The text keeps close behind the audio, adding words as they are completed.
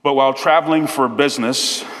But while traveling for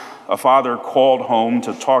business, a father called home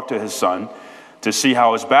to talk to his son to see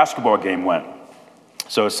how his basketball game went.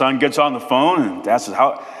 So his son gets on the phone and Dad says,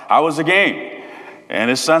 how was the game? And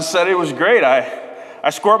his son said, it was great. I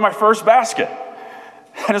scored my first basket.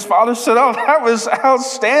 And his father said, oh, that was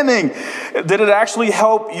outstanding. Did it actually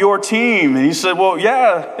help your team? And he said, well,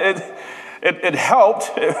 yeah, it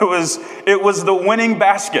helped. It was the winning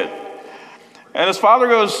basket. And his father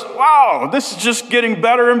goes, wow, this is just getting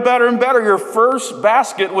better and better and better. Your first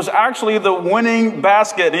basket was actually the winning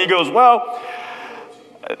basket. And he goes, well,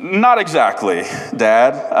 not exactly,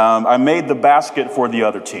 Dad. I made the basket for the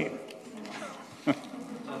other team.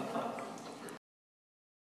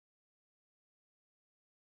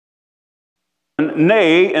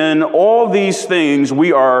 Nay, in all these things,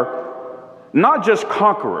 we are not just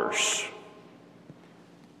conquerors,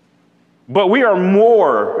 but we are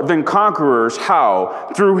more than conquerors.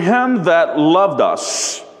 How? Through him that loved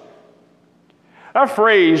us. That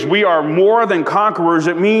phrase, we are more than conquerors,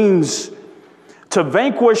 it means to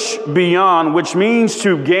vanquish beyond, which means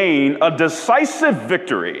to gain a decisive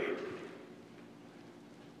victory.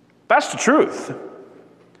 That's the truth.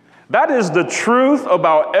 That is the truth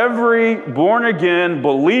about every born-again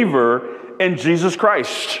believer in Jesus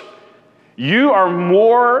Christ. You are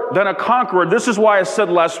more than a conqueror. This is why I said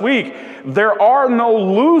last week, there are no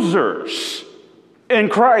losers in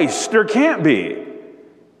Christ. There can't be.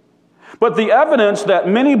 But the evidence that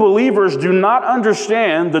many believers do not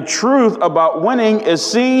understand the truth about winning is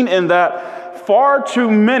seen in that far too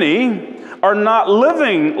many are not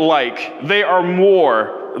living like they are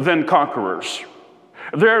more than conquerors.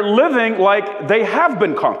 They're living like they have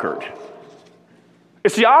been conquered.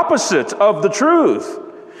 It's the opposite of the truth.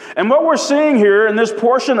 And what we're seeing here in this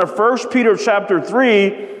portion of 1 Peter chapter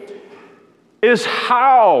 3 is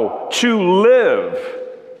how to live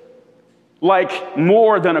like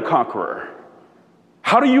more than a conqueror.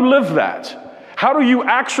 How do you live that? How do you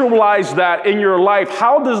actualize that in your life?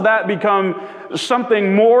 How does that become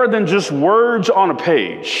something more than just words on a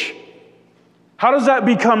page? How does that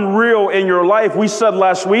become real in your life? We said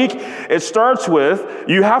last week, it starts with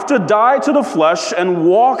you have to die to the flesh and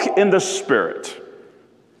walk in the Spirit.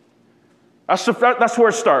 That's where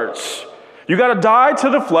it starts. You got to die to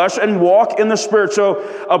the flesh and walk in the Spirit. So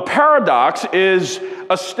a paradox is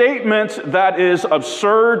a statement that is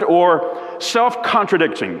absurd or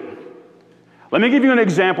self-contradicting. Let me give you an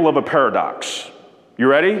example of a paradox. You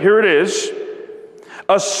ready? Here it is.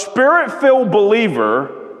 A Spirit-filled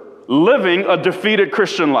believer living a defeated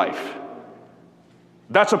Christian life.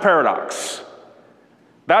 That's a paradox.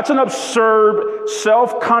 That's an absurd,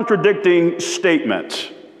 self-contradicting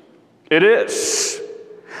statement. It is.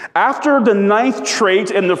 After the 9th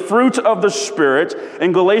trait in the fruit of the Spirit,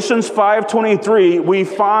 in Galatians 5:23, we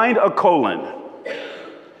find a colon.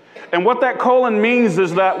 And what that colon means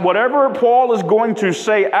is that whatever Paul is going to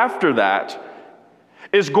say after that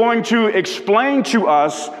is going to explain to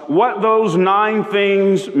us what those 9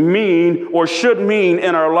 things mean or should mean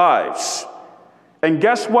in our lives. And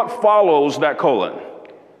guess what follows that colon?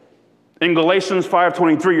 In Galatians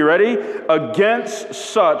 5:23, you ready? Against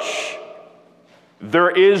such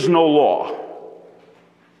there is no law.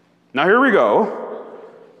 Now here we go.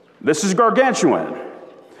 This is gargantuan.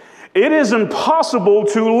 It is impossible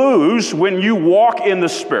to lose when you walk in the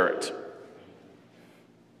Spirit.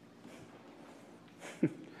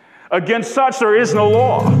 Against such there is no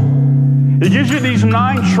law. It gives you these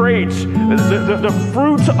 9 traits, the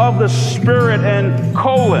fruit of the Spirit and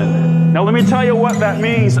colon. Now let me tell you what that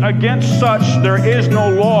means. Against such there is no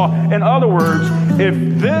law. In other words, if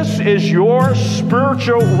this is your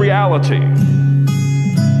spiritual reality,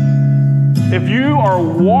 if you are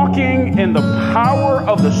walking in the power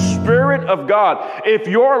of the Spirit of God, if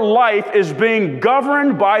your life is being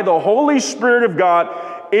governed by the Holy Spirit of God,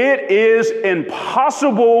 it is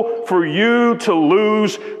impossible for you to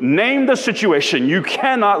lose. Name the situation. You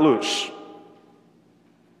cannot lose.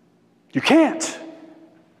 You can't.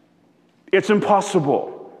 It's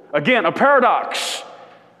impossible. Again, a paradox.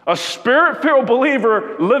 A Spirit-filled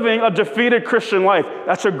believer living a defeated Christian life.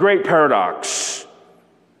 That's a great paradox.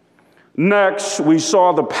 Next, we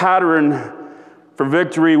saw the pattern for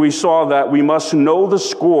victory. We saw that we must know the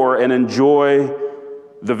score and enjoy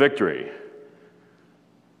the victory.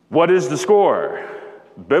 What is the score?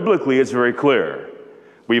 Biblically, it's very clear.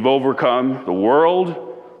 We've overcome the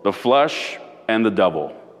world, the flesh, and the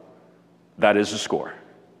devil. That is the score.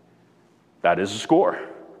 That is the score.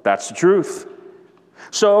 That's the truth.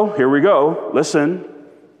 So, here we go. Listen.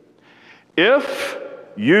 If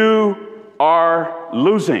you are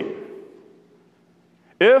losing,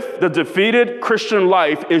 if the defeated Christian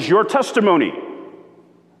life is your testimony,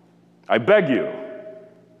 I beg you.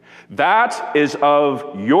 That is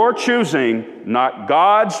of your choosing, not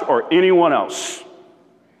God's or anyone else.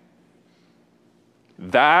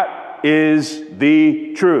 That is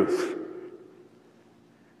the truth.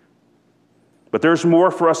 But there's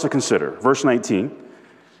more for us to consider. Verse 19.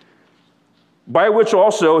 By which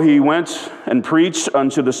also he went and preached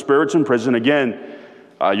unto the spirits in prison. Again,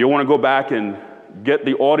 you'll want to go back and get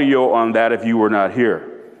the audio on that if you were not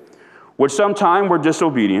here. Which sometime were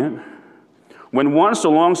disobedient, when once the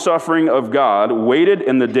long-suffering of God waited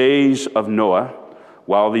in the days of Noah,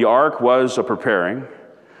 while the ark was a-preparing,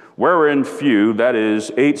 wherein few, that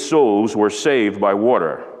is, 8 souls, were saved by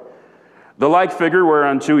water. The like figure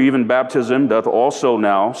whereunto even baptism doth also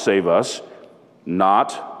now save us,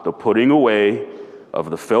 not the putting away of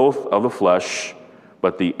the filth of the flesh,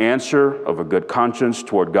 but the answer of a good conscience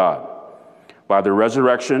toward God, by the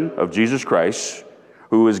resurrection of Jesus Christ,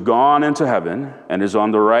 who is gone into heaven and is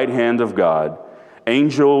on the right hand of God,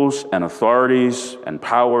 angels and authorities and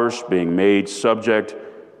powers being made subject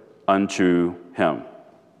unto him.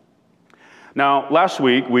 Now, last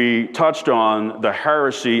week we touched on the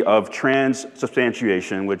heresy of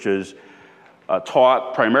transubstantiation, which is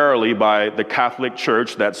taught primarily by the Catholic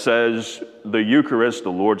Church that says the Eucharist,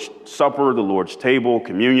 the Lord's Supper, the Lord's table,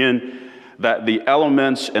 communion, that the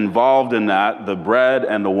elements involved in that, the bread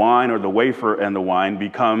and the wine or the wafer and the wine,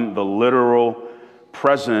 become the literal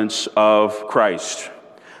presence of Christ.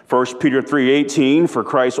 1 Peter 3:18, for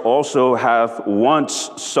Christ also hath once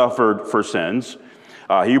suffered for sins.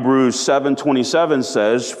 Hebrews 7:27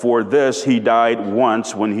 says, for this he died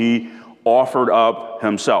once when he offered up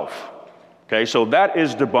himself. Okay, so that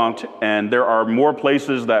is debunked, and there are more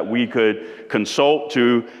places that we could consult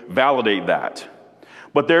to validate that.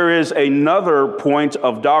 But there is another point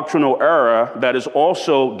of doctrinal error that is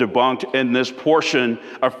also debunked in this portion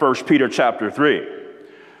of 1 Peter chapter 3.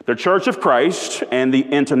 The Church of Christ and the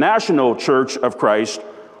International Church of Christ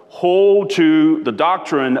hold to the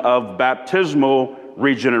doctrine of baptismal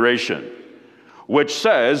regeneration, which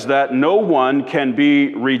says that no one can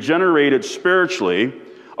be regenerated spiritually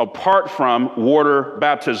apart from water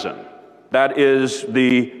baptism. That is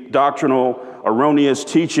the doctrinal erroneous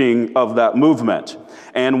teaching of that movement.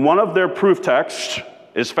 And one of their proof texts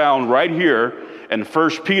is found right here in 1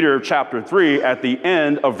 Peter chapter 3 at the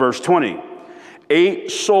end of verse 20.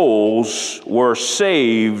 8 souls were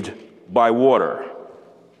saved by water.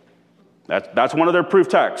 That's one of their proof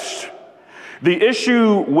texts. The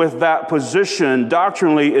issue with that position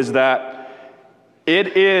doctrinally is that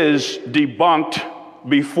it is debunked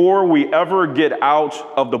before we ever get out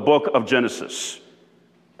of the book of Genesis.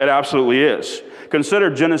 It absolutely is.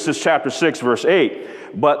 Consider Genesis chapter 6, verse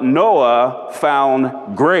 8. But Noah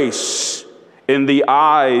found grace in the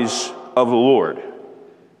eyes of the Lord.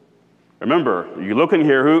 Remember, you look in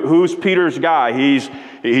here, who's Peter's guy?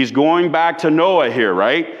 He's going back to Noah here,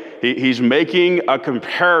 right? He's making a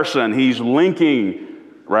comparison. He's linking,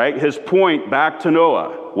 right, his point back to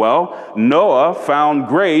Noah. Well, Noah found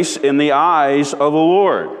grace in the eyes of the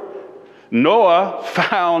Lord. Noah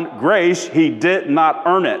found grace. He did not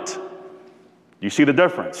earn it. You see the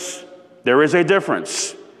difference? There is a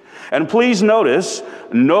difference. And please notice,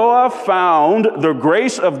 Noah found the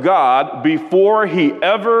grace of God before he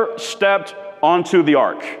ever stepped onto the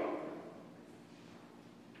ark.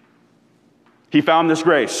 He found this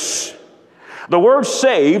grace. The word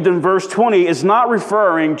saved in verse 20 is not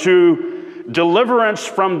referring to deliverance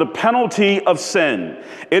from the penalty of sin.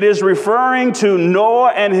 It is referring to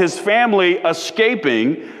Noah and his family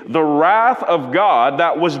escaping the wrath of God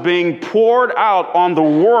that was being poured out on the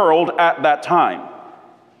world at that time.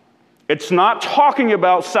 It's not talking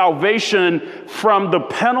about salvation from the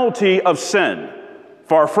penalty of sin.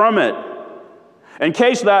 Far from it. In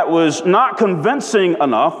case that was not convincing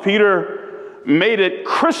enough, Peter made it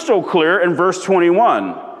crystal clear in verse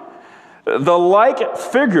 21. The like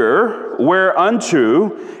figure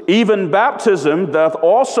whereunto even baptism doth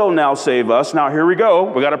also now save us. Now here we go.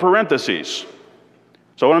 We got a parenthesis.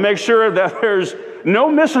 So I want to make sure that there's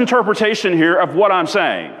no misinterpretation here of what I'm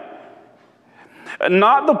saying.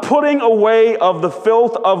 Not the putting away of the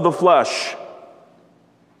filth of the flesh.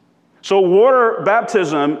 So water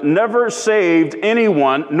baptism never saved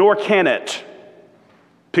anyone, nor can it.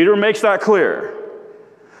 Peter makes that clear.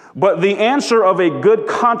 But the answer of a good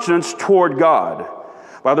conscience toward God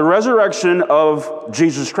by the resurrection of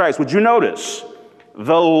Jesus Christ. Would you notice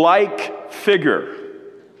the like figure?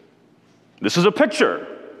 This is a picture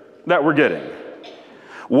that we're getting.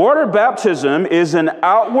 Water baptism is an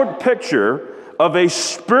outward picture of a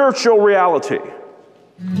spiritual reality.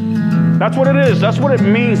 That's what it is. That's what it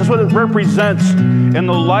means. That's what it represents in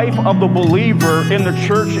the life of the believer in the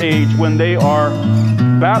church age when they are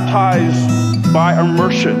baptized by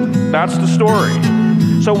immersion. That's the story.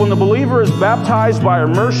 So when the believer is baptized by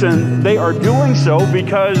immersion, they are doing so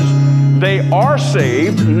because they are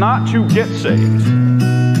saved, not to get saved.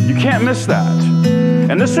 You can't miss that.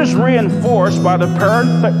 And this is reinforced by the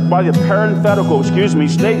parenthetical,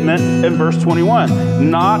 statement in verse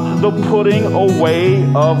 21. Not the putting away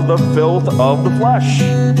of the filth of the flesh.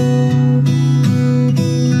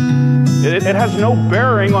 It has no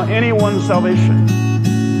bearing on anyone's salvation.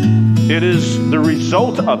 It is the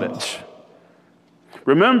result of it.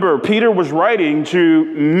 Remember, Peter was writing to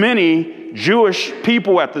many Jewish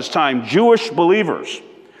people at this time, Jewish believers,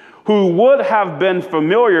 who would have been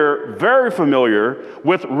familiar, very familiar,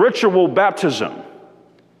 with ritual baptism.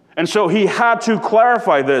 And so he had to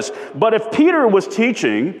clarify this. But if Peter was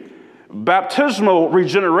teaching baptismal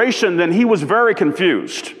regeneration, then he was very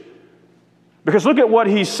confused. Because look at what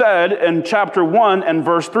he said in chapter 1 and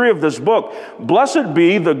verse 3 of this book. Blessed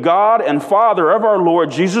be the God and Father of our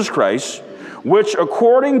Lord Jesus Christ, which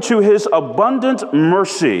according to his abundant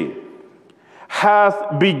mercy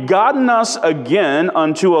hath begotten us again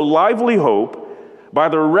unto a lively hope by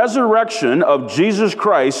the resurrection of Jesus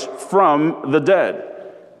Christ from the dead.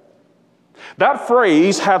 That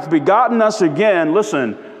phrase, hath begotten us again,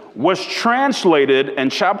 listen, was translated in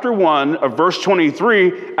chapter 1 of verse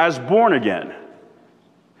 23 as born again.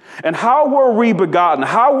 And how were we begotten?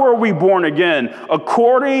 How were we born again?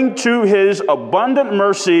 According to his abundant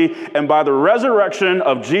mercy and by the resurrection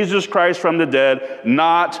of Jesus Christ from the dead,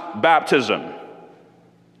 not baptism.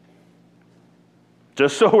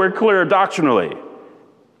 Just so we're clear doctrinally.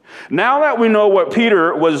 Now that we know what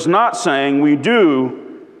Peter was not saying, we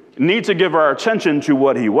do need to give our attention to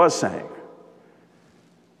what he was saying.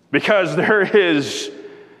 Because we're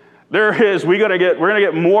going to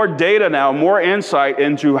get more data now, more insight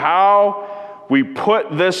into how we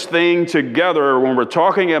put this thing together when we're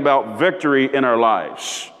talking about victory in our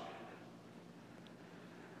lives.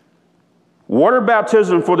 Water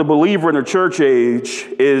baptism for the believer in the church age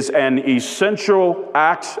is an essential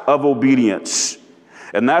act of obedience.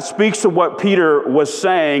 And that speaks to what Peter was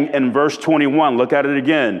saying in verse 21. Look at it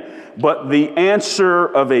again. But the answer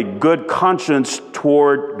of a good conscience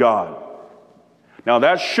toward God. Now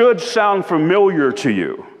that should sound familiar to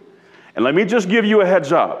you. And let me just give you a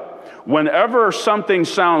heads up. Whenever something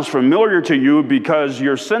sounds familiar to you because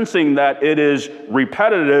you're sensing that it is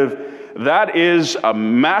repetitive, that is a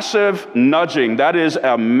massive nudging. That is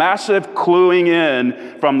a massive cluing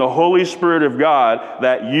in from the Holy Spirit of God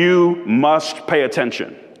that you must pay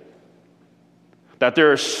attention. That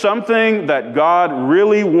there is something that God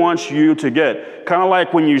really wants you to get. Kind of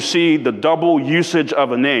like when you see the double usage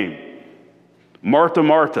of a name. Martha,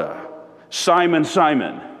 Martha. Simon,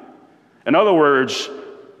 Simon. In other words,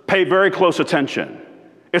 pay very close attention.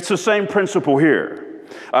 It's the same principle here.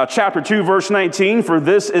 Chapter 2, verse 19, for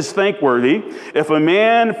this is thankworthy, if a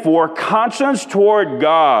man for conscience toward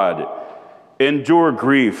God endure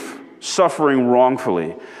grief, suffering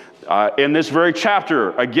wrongfully. In this very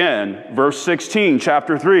chapter, again, verse 16,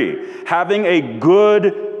 chapter 3, having a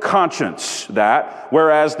good conscience, that,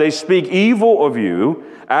 whereas they speak evil of you,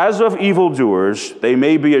 as of evildoers, they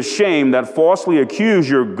may be ashamed that falsely accuse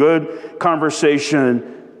your good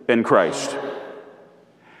conversation in Christ.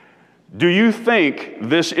 Do you think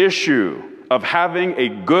this issue of having a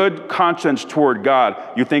good conscience toward God,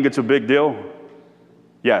 you think it's a big deal?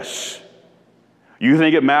 Yes. You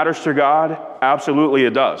think it matters to God? Absolutely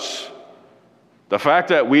it does. The fact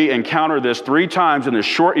that we encounter this 3 times in this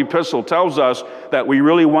short epistle tells us that we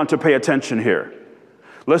really want to pay attention here.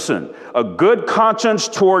 Listen, a good conscience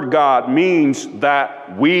toward God means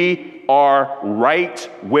that we are right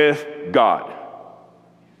with God.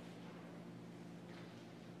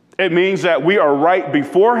 It means that we are right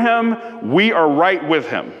before him, we are right with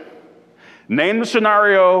him. Name the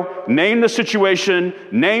scenario, name the situation,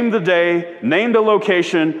 name the day, name the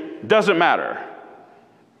location, doesn't matter.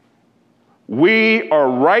 We are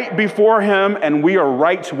right before him and we are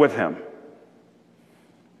right with him.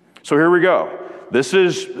 So here we go. This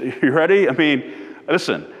is, you ready? I mean,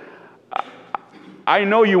 listen, I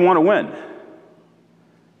know you want to win.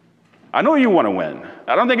 I know you want to win.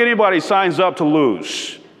 I don't think anybody signs up to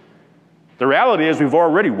lose. The reality is we've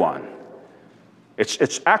already won.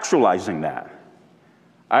 It's actualizing that.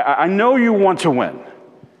 I know you want to win.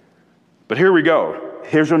 But here we go.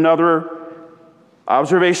 Here's another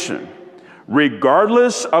observation.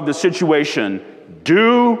 Regardless of the situation,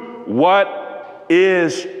 do what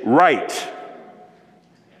is right.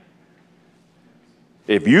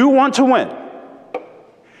 If you want to win,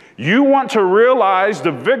 You want to realize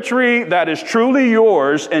the victory that is truly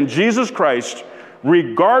yours in Jesus Christ,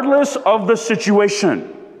 regardless of the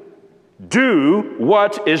situation. Do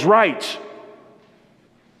what is right.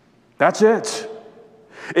 That's it.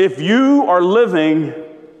 If you are living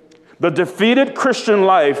the defeated Christian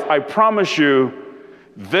life, I promise you,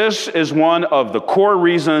 this is one of the core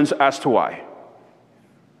reasons as to why.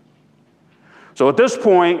 So at this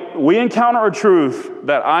point, we encounter a truth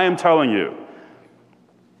that I am telling you.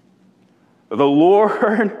 The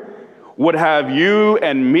Lord would have you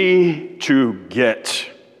and me to get.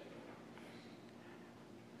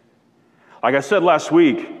 Like I said last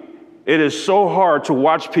week, it is so hard to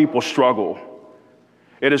watch people struggle.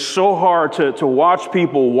 It is so hard to watch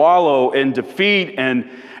people wallow in defeat and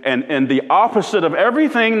the opposite of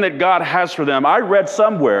everything that God has for them. I read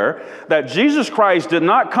somewhere that Jesus Christ did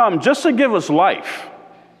not come just to give us life.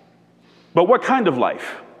 But what kind of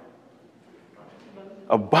life?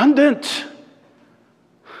 Abundant.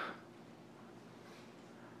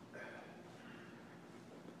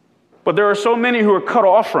 But there are so many who are cut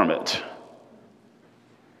off from it.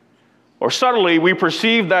 Or subtly, we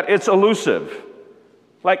perceive that it's elusive.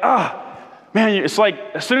 Like, man, it's like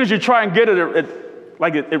as soon as you try and get it,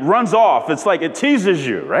 it runs off. It's like it teases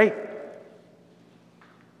you, right?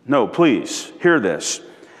 No, please, hear this.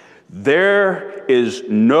 There is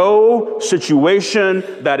no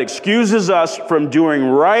situation that excuses us from doing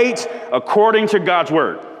right according to God's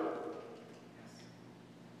word.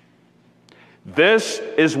 This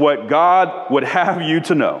is what God would have you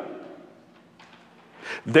to know.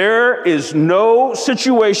 There is no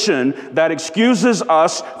situation that excuses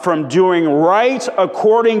us from doing right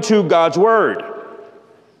according to God's word.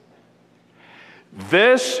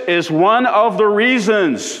 This is one of the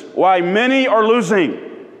reasons why many are losing.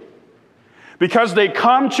 Because they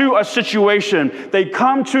come to a situation, they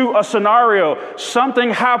come to a scenario,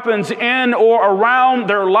 something happens in or around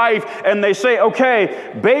their life, and they say,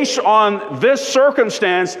 okay, based on this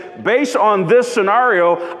circumstance, based on this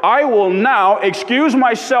scenario, I will now excuse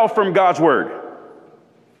myself from God's word.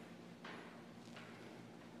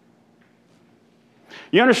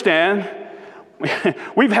 You understand?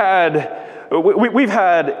 We've had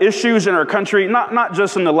issues in our country, not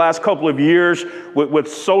just in the last couple of years,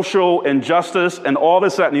 with social injustice and all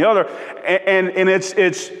this, that, and the other. And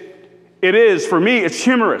it is, for me, it's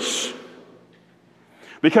humorous.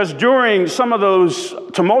 Because during some of those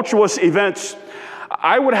tumultuous events,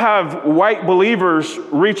 I would have white believers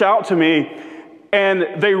reach out to me,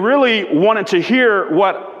 and they really wanted to hear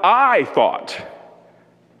what I thought.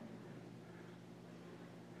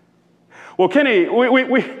 Well, Kenny,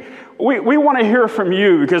 we want to hear from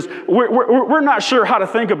you because we're not sure how to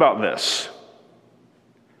think about this.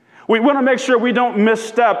 We want to make sure we don't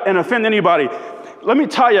misstep and offend anybody. Let me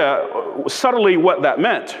tell you subtly what that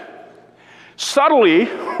meant. Subtly,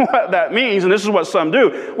 what that means, and this is what some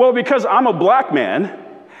do, well, because I'm a black man,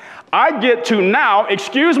 I get to now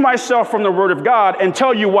excuse myself from the Word of God and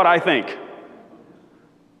tell you what I think.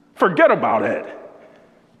 Forget about it.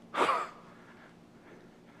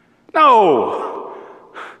 No.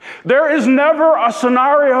 There is never a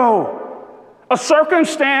scenario, a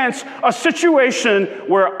circumstance, a situation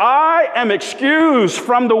where I am excused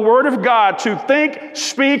from the Word of God to think,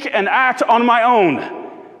 speak, and act on my own.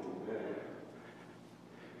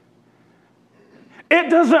 It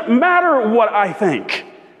doesn't matter what I think.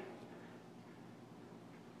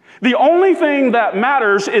 The only thing that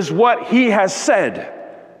matters is what He has said.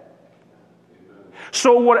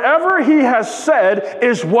 So whatever He has said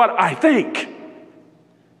is what I think.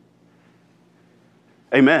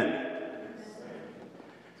 Amen.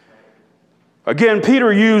 Again,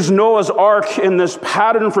 Peter used Noah's ark in this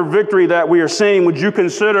pattern for victory that we are seeing. Would you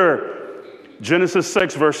consider Genesis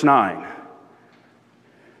 6, verse 9?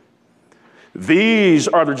 These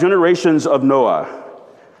are the generations of Noah.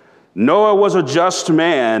 Noah was a just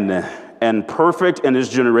man and perfect in his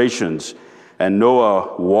generations, and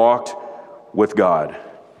Noah walked with God.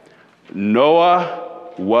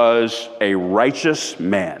 Noah was a righteous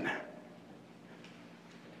man.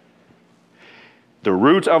 The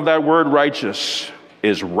root of that word righteous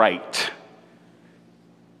is right.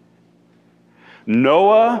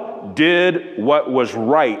 Noah did what was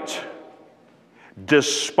right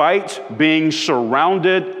despite being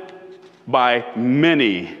surrounded by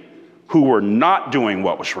many who were not doing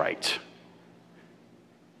what was right.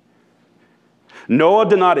 Noah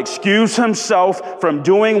did not excuse himself from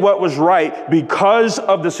doing what was right because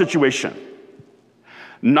of the situation.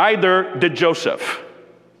 Neither did Joseph.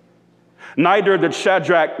 Neither did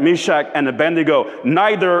Shadrach, Meshach, and Abednego.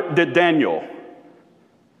 Neither did Daniel.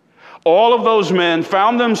 All of those men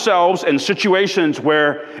found themselves in situations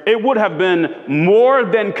where it would have been more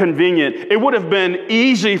than convenient. It would have been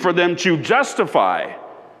easy for them to justify,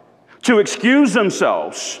 to excuse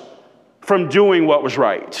themselves from doing what was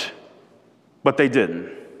right. But they didn't.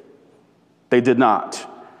 They did not.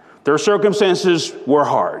 Their circumstances were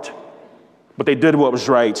hard, but they did what was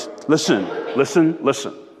right. Listen.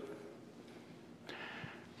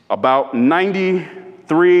 About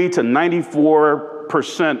 93 to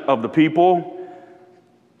 94% of the people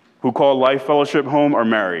who call Life Fellowship home are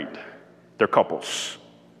married. They're couples.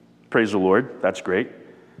 Praise the Lord. That's great.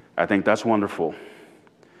 I think that's wonderful.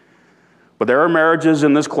 But there are marriages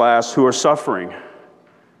in this class who are suffering.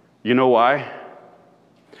 You know why?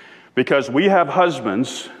 Because we have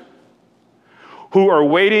husbands who are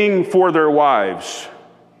waiting for their wives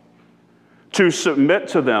to submit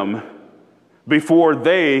to them before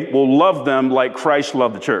they will love them like Christ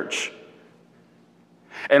loved the church.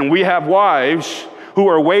 And we have wives who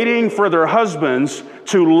are waiting for their husbands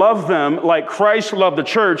to love them like Christ loved the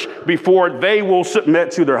church before they will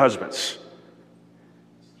submit to their husbands.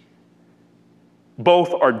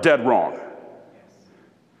 Both are dead wrong.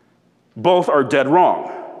 Both are dead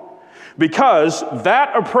wrong. Because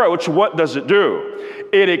that approach, what does it do?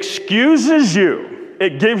 It excuses you.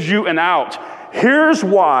 It gives you an out. Here's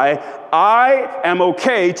why I am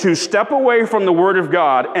okay to step away from the Word of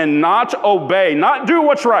God and not obey, not do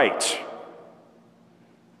what's right.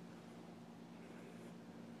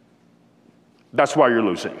 That's why you're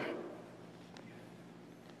losing.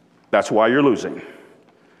 That's why you're losing.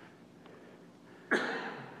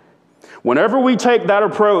 Whenever we take that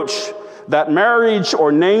approach, that marriage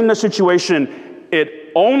or name the situation,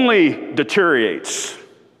 it only deteriorates.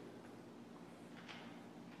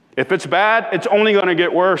 If it's bad, it's only going to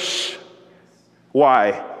get worse.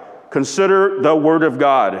 Why? Consider the word of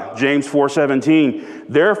God, James 4:17.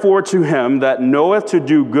 Therefore to him that knoweth to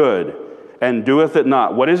do good and doeth it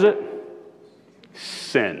not. What is it?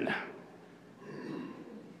 Sin.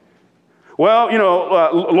 Well,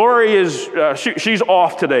 Lori is, she's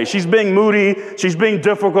off today. She's being moody. She's being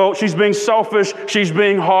difficult. She's being selfish. She's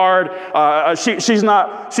being hard. She's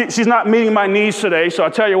not meeting my needs today. So I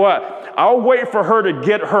tell you what, I'll wait for her to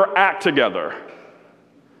get her act together.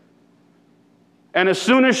 And as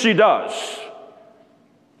soon as she does,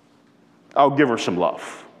 I'll give her some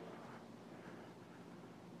love.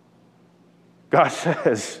 God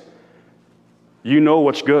says, you know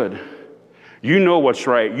what's good. You know what's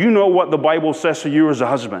right. You know what the Bible says to you as a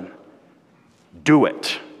husband. Do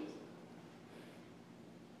it.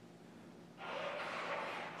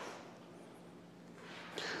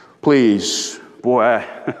 Please, boy,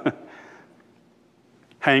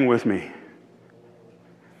 hang with me.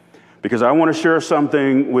 Because I want to share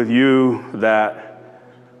something with you that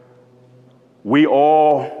we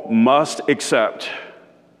all must accept.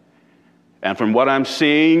 And from what I'm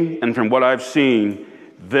seeing and from what I've seen,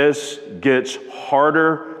 this gets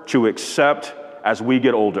harder to accept as we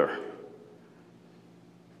get older.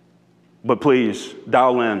 But please,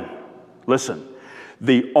 dial in. Listen.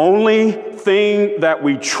 The only thing that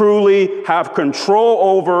we truly have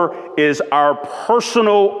control over is our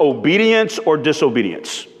personal obedience or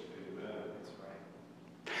disobedience.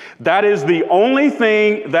 That is the only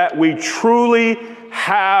thing that we truly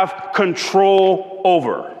have control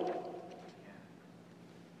over.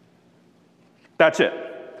 That's it.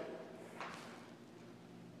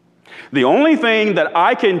 The only thing that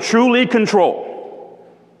I can truly control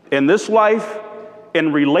in this life,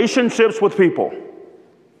 in relationships with people,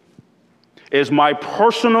 is my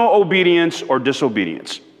personal obedience or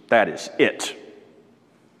disobedience. That is it.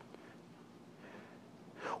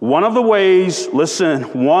 One of the ways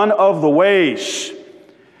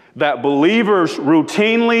that believers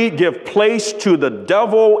routinely give place to the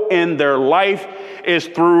devil in their life is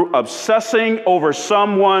through obsessing over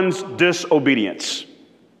someone's disobedience.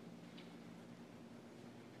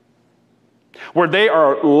 Where they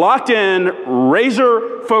are locked in,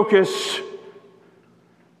 razor focused,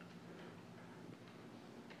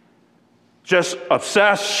 just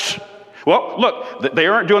obsessed. Well, look, they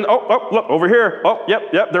aren't doing, look, over here. Oh,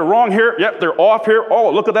 yep, they're wrong here. Yep, they're off here.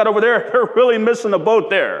 Oh, look at that over there. They're really missing the boat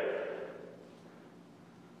there.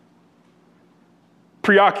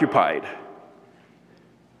 Preoccupied.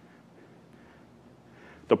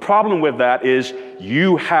 The problem with that is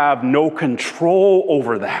you have no control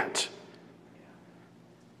over that.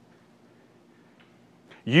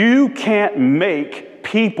 You can't make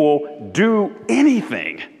people do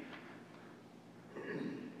anything.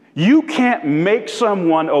 You can't make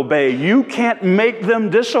someone obey. You can't make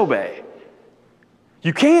them disobey.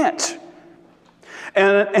 You can't.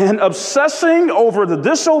 And obsessing over the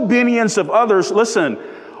disobedience of others, listen,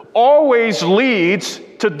 always leads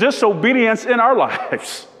to disobedience in our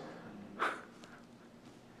lives.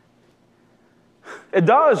 It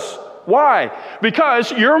does. Why?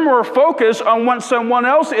 Because you're more focused on what someone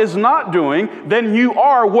else is not doing than you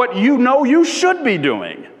are what you know you should be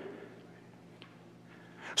doing.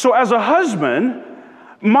 So as a husband,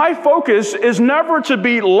 my focus is never to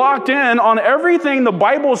be locked in on everything the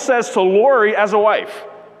Bible says to Lori as a wife,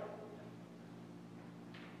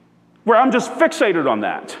 where I'm just fixated on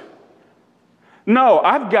that. No,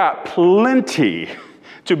 I've got plenty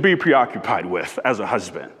to be preoccupied with as a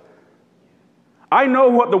husband. I know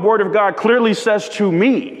what the Word of God clearly says to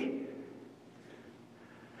me.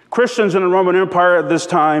 Christians in the Roman Empire at this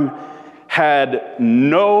time had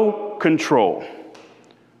no control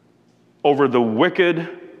over the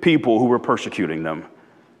wicked people who were persecuting them.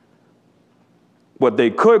 What they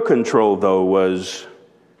could control, though, was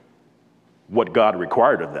what God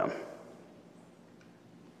required of them.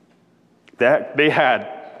 That they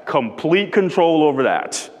had complete control over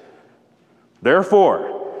that.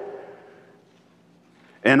 Therefore,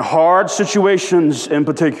 in hard situations in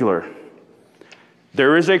particular,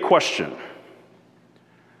 there is a question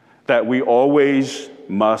that we always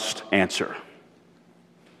must answer.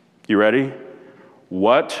 You ready?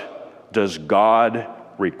 What does God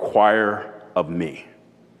require of me?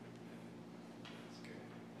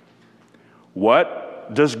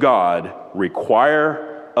 What does God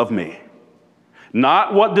require of me?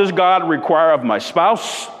 Not what does God require of my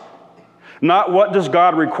spouse, not what does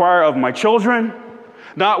God require of my children,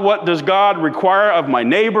 not what does God require of my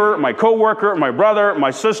neighbor, my coworker, my brother,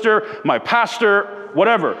 my sister, my pastor,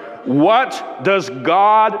 whatever. What does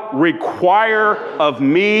God require of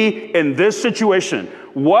me in this situation?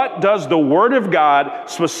 What does the Word of God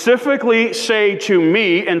specifically say to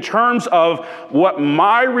me in terms of what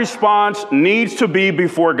my response needs to be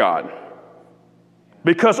before God?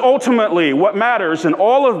 Because ultimately, what matters in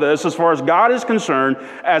all of this, as far as God is concerned,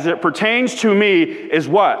 as it pertains to me, is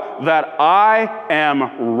what? That I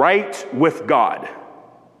am right with God.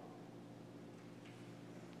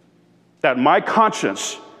 That my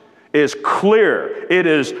conscience is clear. It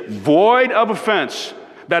is void of offense.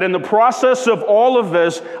 That in the process of all of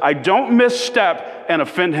this, I don't misstep and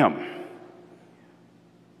offend Him.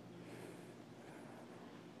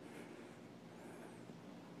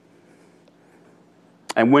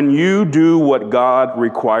 And when you do what God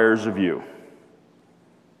requires of you,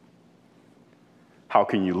 how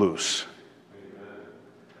can you lose?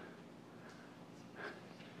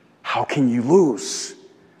 How can you lose?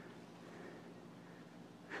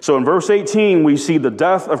 So in verse 18, we see the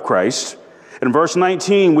death of Christ. In verse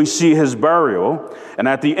 19, we see His burial. And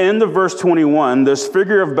at the end of verse 21, this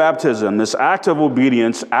figure of baptism, this act of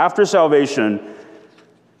obedience after salvation,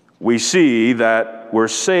 we see that we're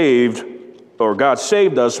saved, or God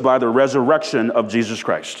saved us by the resurrection of Jesus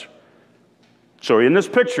Christ. So in this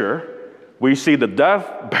picture, we see the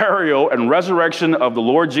death, burial, and resurrection of the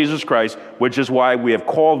Lord Jesus Christ, which is why we have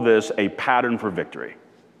called this a pattern for victory.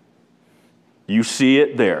 You see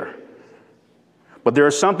it there. But there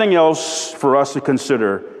is something else for us to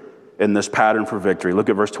consider in this pattern for victory. Look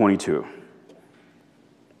at verse 22.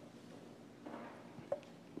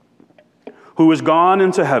 Who is gone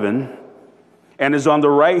into heaven and is on the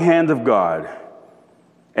right hand of God,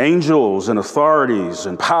 angels and authorities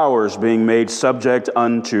and powers being made subject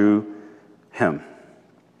unto Him.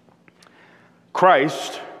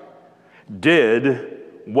 Christ did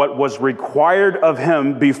what was required of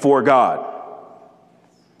Him before God,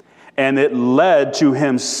 and it led to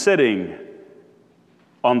Him sitting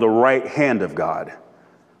on the right hand of God.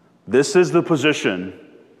 This is the position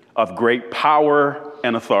of great power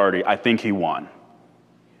and authority. I think He won.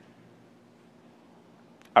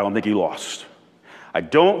 I don't think He lost. I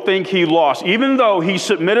don't think He lost, even though He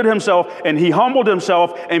submitted Himself and He humbled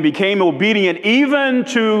Himself and became obedient even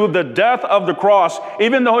to the death of the cross,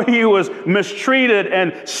 even though He was mistreated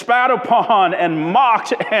and spat upon and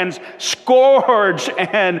mocked and scourged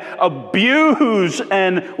and abused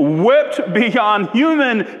and whipped beyond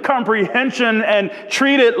human comprehension and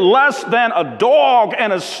treated less than a dog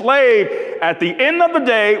and a slave. At the end of the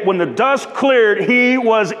day, when the dust cleared, He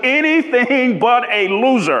was anything but a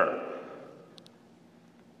loser.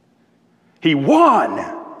 He won.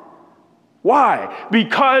 Why?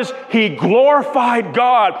 Because He glorified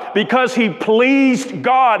God, because He pleased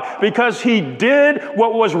God, because He did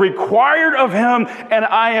what was required of Him. And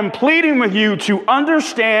I am pleading with you to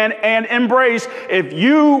understand and embrace, if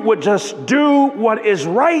you would just do what is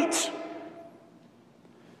right,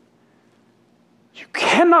 you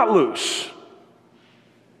cannot lose.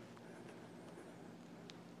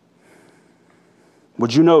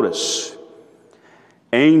 Would you notice?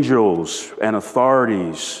 Angels and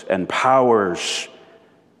authorities and powers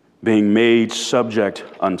being made subject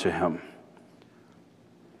unto him.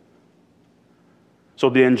 So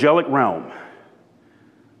the angelic realm,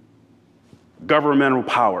 governmental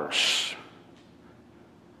powers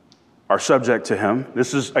are subject to him.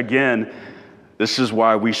 This is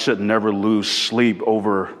why we should never lose sleep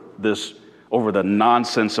over the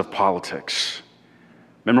nonsense of politics.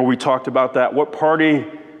 Remember we talked about that? What party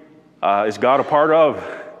is God a part of?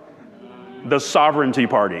 The sovereignty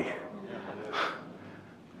party.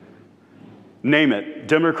 Name it.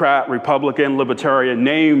 Democrat, Republican, Libertarian.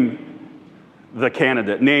 Name the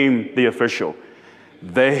candidate. Name the official.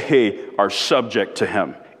 They are subject to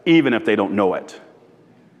him, even if they don't know it.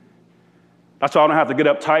 That's why I don't have to get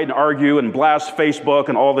uptight and argue and blast Facebook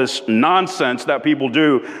and all this nonsense that people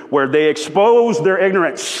do where they expose their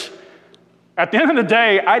ignorance. At the end of the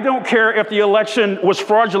day, I don't care if the election was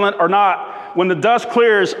fraudulent or not. When the dust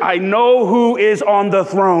clears, I know who is on the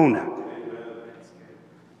throne.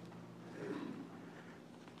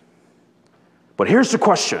 But here's the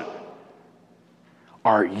question.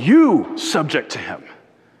 Are you subject to him?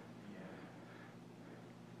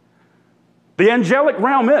 The angelic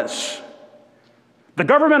realm is. The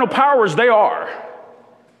governmental powers, they are.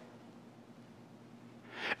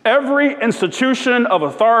 Every institution of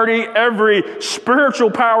authority, every spiritual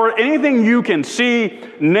power, anything you can see,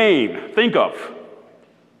 name, think of,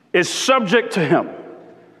 is subject to him.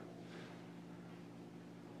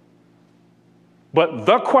 But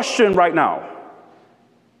the question right now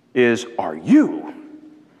is, are you?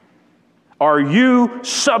 Are you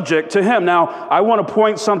subject to him? Now, I want to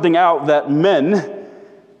point something out that men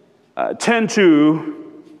tend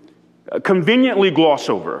to conveniently gloss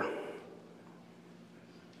over.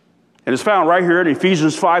 And it's found right here in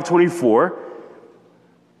Ephesians 5:24.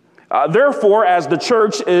 Therefore, as the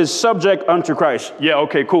church is subject unto Christ. Yeah,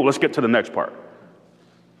 okay, cool. Let's get to the next part.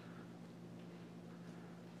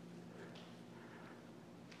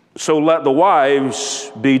 So let the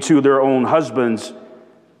wives be to their own husbands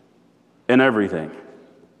in everything.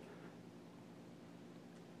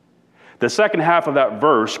 The second half of that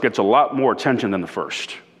verse gets a lot more attention than the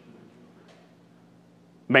first,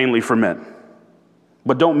 mainly for men.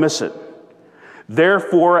 But don't miss it.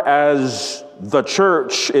 Therefore, as the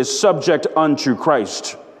church is subject unto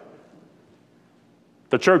Christ,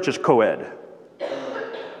 the church is co-ed.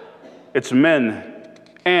 It's men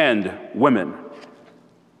and women.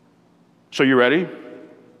 So you ready?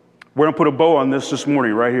 We're going to put a bow on this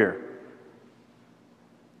morning right here.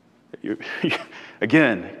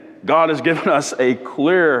 Again, God has given us a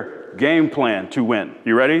clear game plan to win.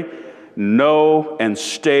 You ready? Know and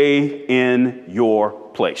stay in your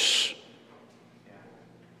place.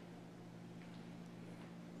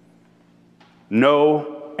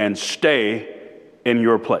 Know and stay in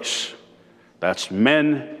your place. That's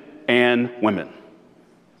men and women.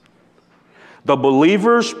 The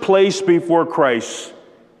believer's place before Christ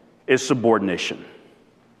is subordination.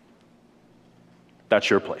 That's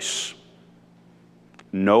your place.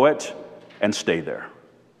 Know it and stay there.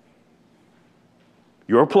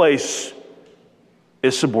 Your place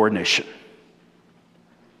is subordination.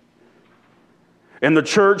 And the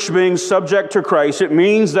church being subject to Christ, it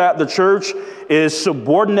means that the church is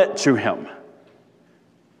subordinate to him.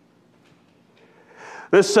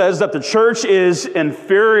 This says that the church is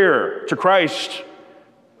inferior to Christ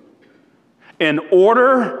in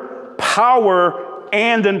order, power,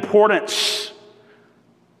 and importance.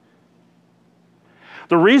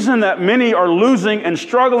 The reason that many are losing and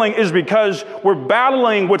struggling is because we're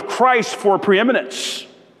battling with Christ for preeminence.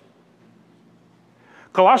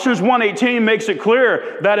 Colossians 1:18 makes it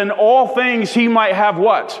clear that in all things he might have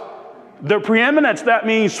what? The preeminence. That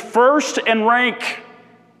means first in rank.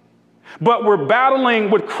 But we're battling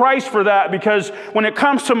with Christ for that because when it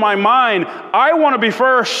comes to my mind, I want to be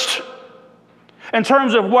first. In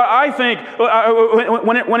terms of what I think,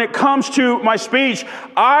 when it comes to my speech,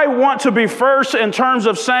 I want to be first in terms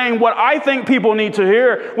of saying what I think people need to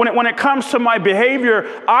hear. When it comes to my behavior,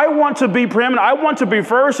 I want to be preeminent. I want to be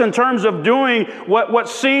first in terms of doing what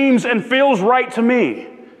seems and feels right to me.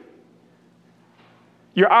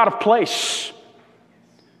 You're out of place.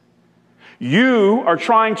 You are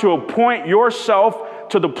trying to appoint yourself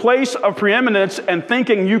to the place of preeminence and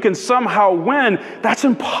thinking you can somehow win. That's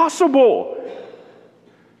impossible.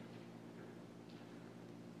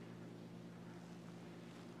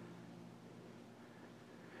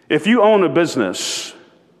 If you own a business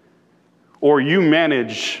or you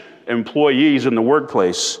manage employees in the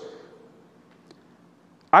workplace,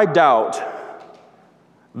 I doubt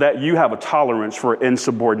that you have a tolerance for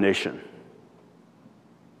insubordination.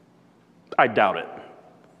 I doubt it.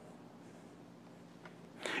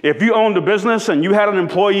 If you owned a business and you had an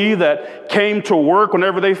employee that came to work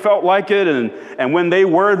whenever they felt like it, and when they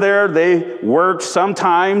were there, they worked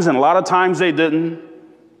sometimes, and a lot of times they didn't.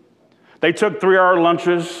 They took 3-hour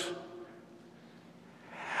lunches.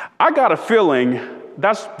 I got a feeling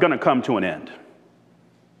that's going to come to an end.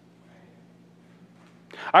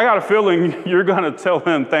 I got a feeling you're going to tell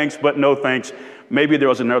him thanks, but no thanks. Maybe there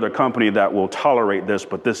was another company that will tolerate this,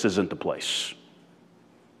 but this isn't the place.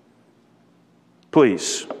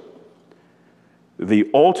 Please, the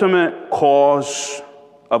ultimate cause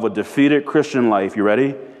of a defeated Christian life, you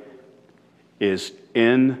ready, is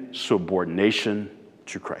insubordination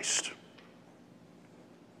to Christ.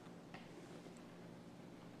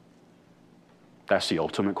 That's the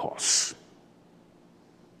ultimate cause.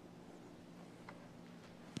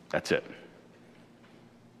 That's it.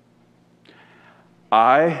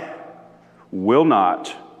 I will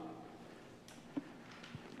not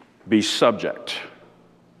be subject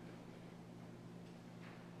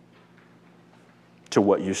to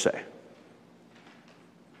what you say.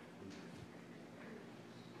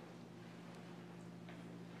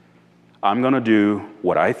 I'm going to do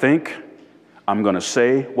what I think. I'm going to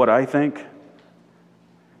say what I think.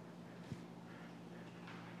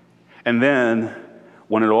 And then,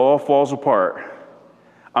 when it all falls apart,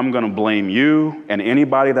 I'm going to blame you and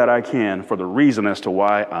anybody that I can for the reason as to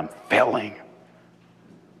why I'm failing.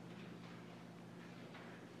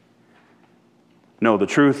 No, the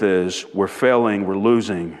truth is, we're failing, we're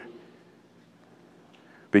losing.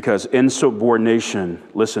 Because insubordination,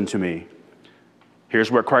 listen to me.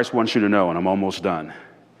 Here's what Christ wants you to know, and I'm almost done.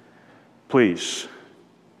 Please,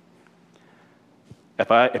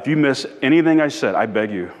 if you miss anything I said, I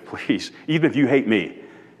beg you, please, even if you hate me,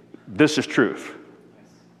 this is truth.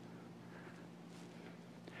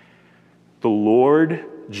 The Lord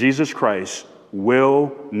Jesus Christ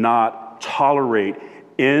will not tolerate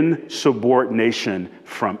insubordination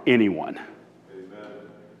from anyone. Amen.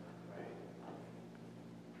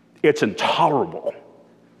 It's intolerable.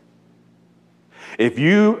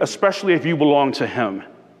 Especially if you belong to him,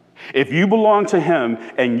 if you belong to him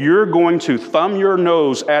and you're going to thumb your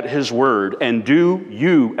nose at his word and do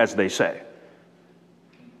you as they say,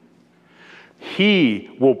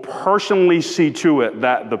 he will personally see to it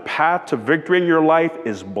that the path to victory in your life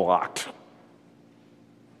is blocked.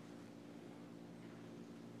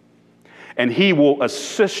 And he will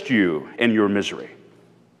assist you in your misery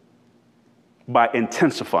by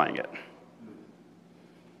intensifying it.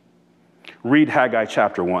 Read Haggai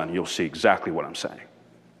chapter 1. You'll see exactly what I'm saying.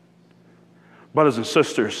 Brothers and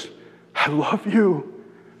sisters, I love you.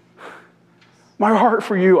 My heart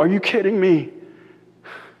for you. Are you kidding me?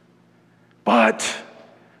 But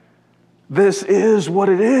this is what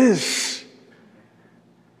it is.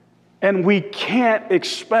 And we can't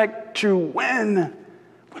expect to win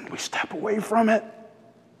when we step away from it.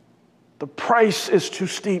 The price is too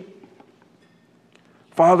steep.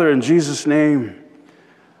 Father, in Jesus' name,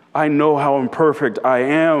 I know how imperfect I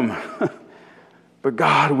am. But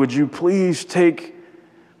God, would you please take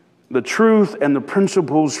the truth and the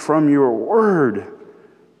principles from your word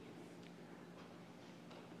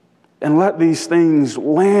and let these things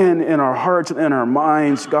land in our hearts and in our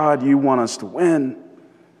minds. God, you want us to win.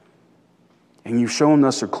 And you've shown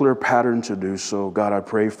us a clear pattern to do so. God, I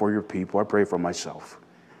pray for your people. I pray for myself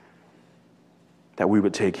that we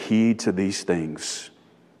would take heed to these things.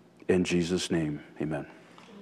 In Jesus' name, amen.